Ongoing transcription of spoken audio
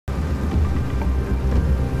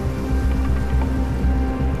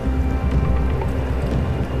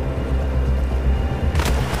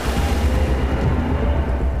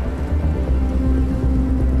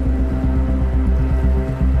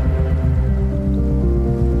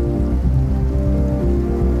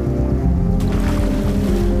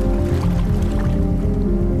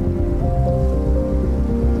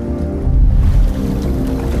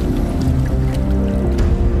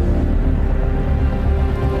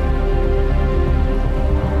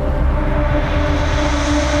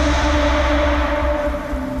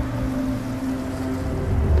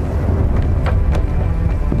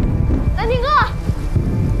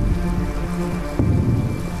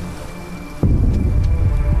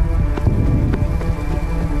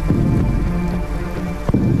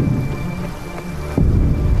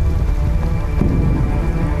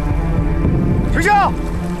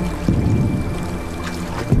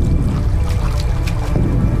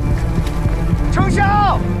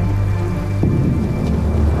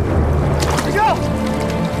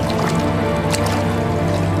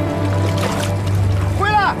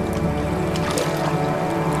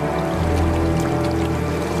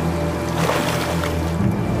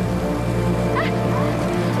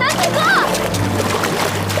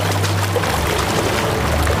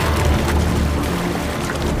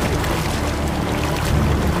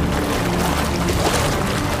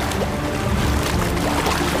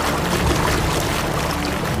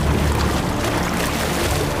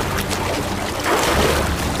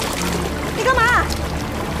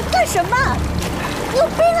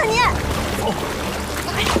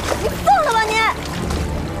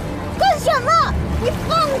你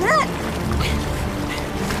放开！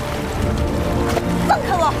放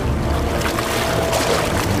开我！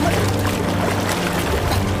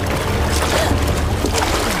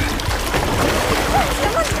干什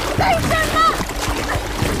么？干什么？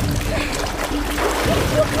你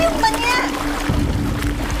有病吧你！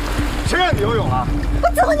谁让你游泳了？我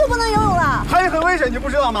怎么就不能游泳了？海里很危险，你不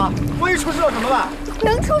知道吗？万一出事了怎么办？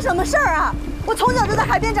能出什么事儿啊？我从小就在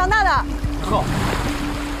海边长大的。好，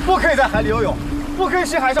不可以在海里游泳，不可以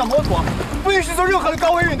骑海上摩托，不允许做任何的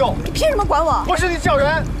高危运动。你凭什么管我？我是你教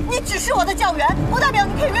员。你只是我的教员，不代表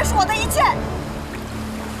你可以约束我的一切。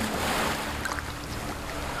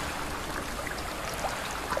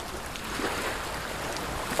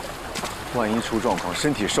万一出状况，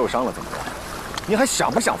身体受伤了怎么办？你还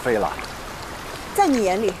想不想飞了？在你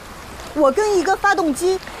眼里，我跟一个发动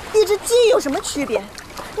机、一只鸡有什么区别？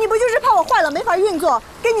你不就是怕我坏了没法运作，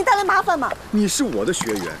给你带来麻烦吗？你是我的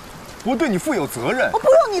学员，我对你负有责任。我不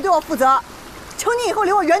用你对我负责，求你以后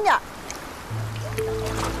离我远点。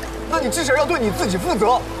那你至少要对你自己负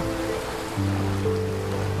责。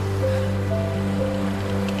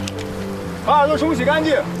把耳朵冲洗干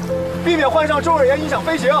净，避免患上中耳炎影响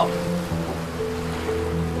飞行。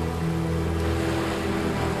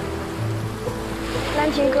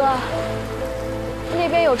兰亭哥，那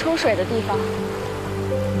边有冲水的地方。